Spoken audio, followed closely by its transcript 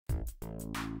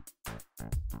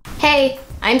Hey,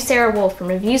 I'm Sarah Wolf from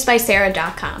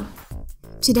reviewsbysarah.com.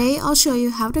 Today I'll show you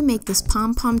how to make this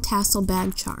pom-pom tassel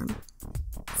bag charm.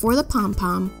 For the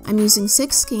pom-pom, I'm using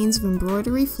 6 skeins of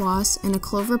embroidery floss and a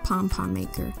Clover Pom Pom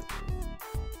maker.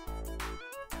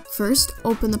 First,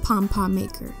 open the pom-pom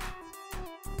maker.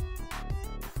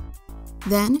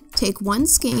 Then, take 1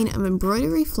 skein of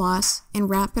embroidery floss and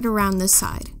wrap it around this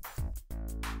side.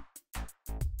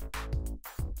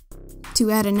 To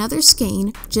add another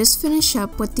skein, just finish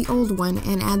up with the old one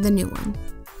and add the new one.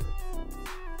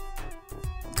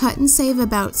 Cut and save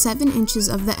about 7 inches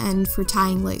of the end for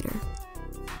tying later.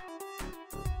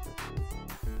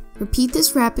 Repeat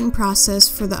this wrapping process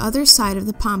for the other side of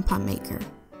the pom-pom maker.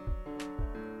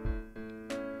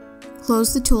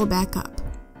 Close the tool back up.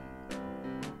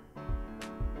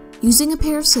 Using a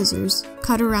pair of scissors,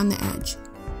 cut around the edge.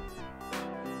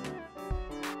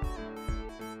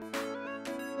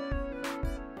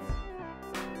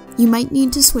 You might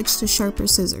need to switch to sharper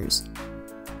scissors.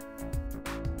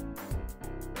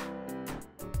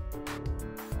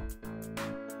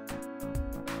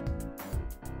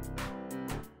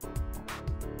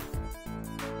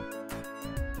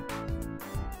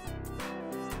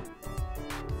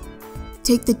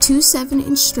 Take the 2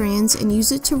 7-inch strands and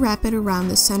use it to wrap it around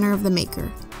the center of the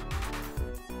maker.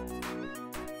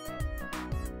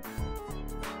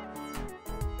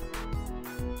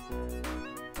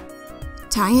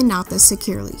 Tie and knot this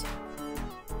securely.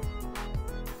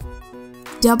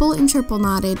 Double and triple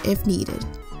knot it if needed.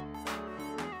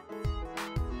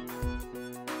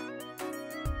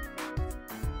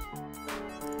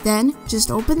 Then, just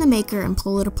open the maker and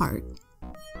pull it apart.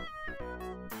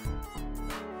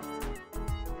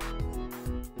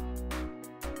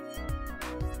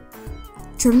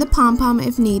 Trim the pom-pom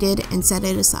if needed and set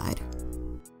it aside.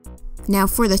 Now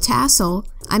for the tassel,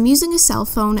 I'm using a cell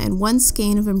phone and 1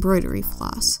 skein of embroidery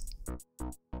floss.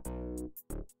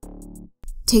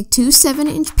 Take 2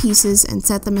 7-inch pieces and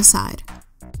set them aside.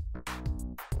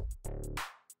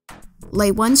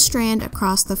 Lay 1 strand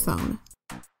across the phone.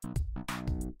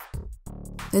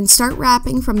 Then start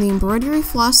wrapping from the embroidery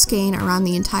floss skein around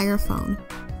the entire phone.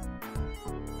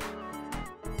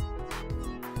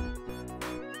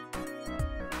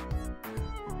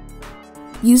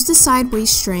 Use the sideways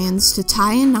strands to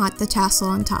tie and knot the tassel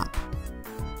on top.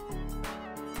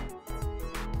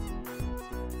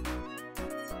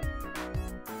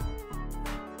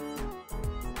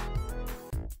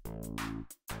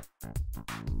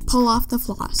 Pull off the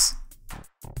floss.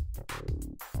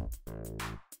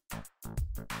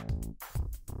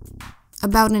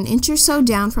 About an inch or so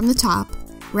down from the top,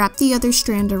 wrap the other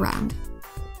strand around.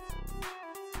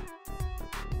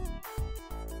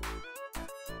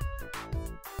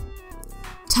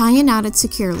 Tie and knot it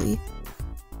securely.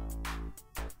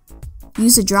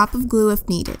 Use a drop of glue if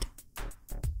needed.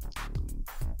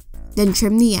 Then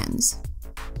trim the ends.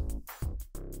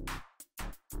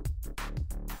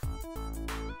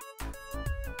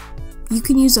 You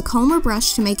can use a comb or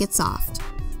brush to make it soft.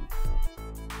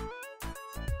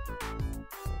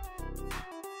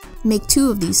 Make 2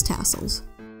 of these tassels.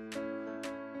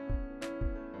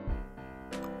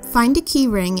 Find a key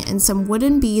ring and some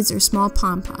wooden beads or small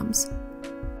pom-poms.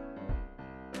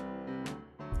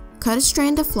 Cut a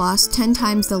strand of floss 10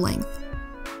 times the length.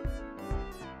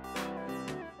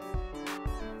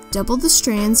 Double the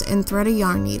strands and thread a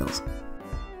yarn needle.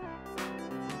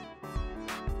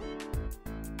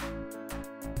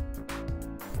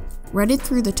 Run it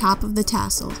through the top of the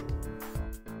tassel.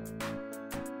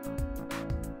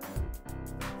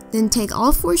 Then take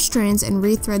all 4 strands and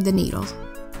rethread the needle.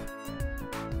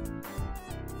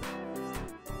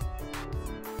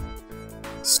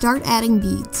 Start adding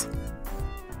beads.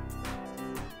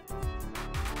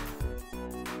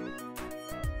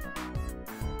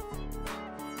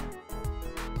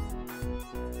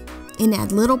 And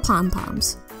add little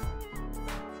pom-poms.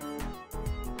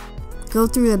 Go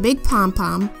through the big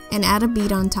pom-pom and add a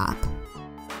bead on top.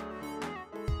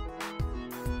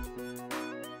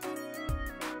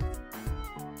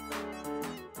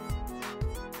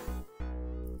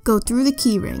 Go through the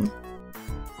key ring.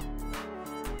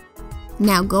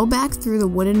 Now go back through the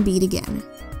wooden bead again.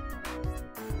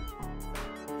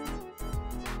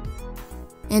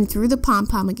 And through the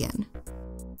pom-pom again.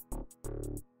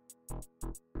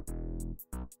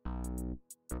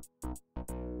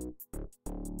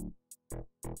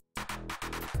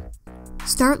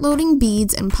 Start loading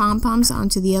beads and pom-poms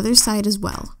onto the other side as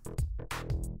well.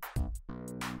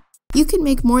 You can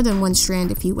make more than 1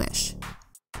 strand if you wish.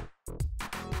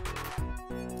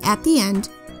 At the end,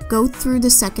 go through the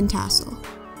second tassel.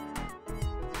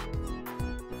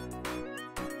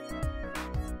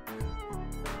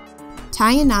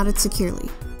 Tie and knot it securely.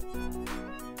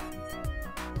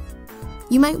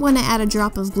 You might want to add a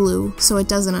drop of glue so it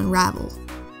doesn't unravel.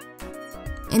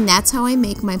 And that's how I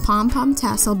make my pom-pom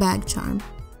tassel bag charm.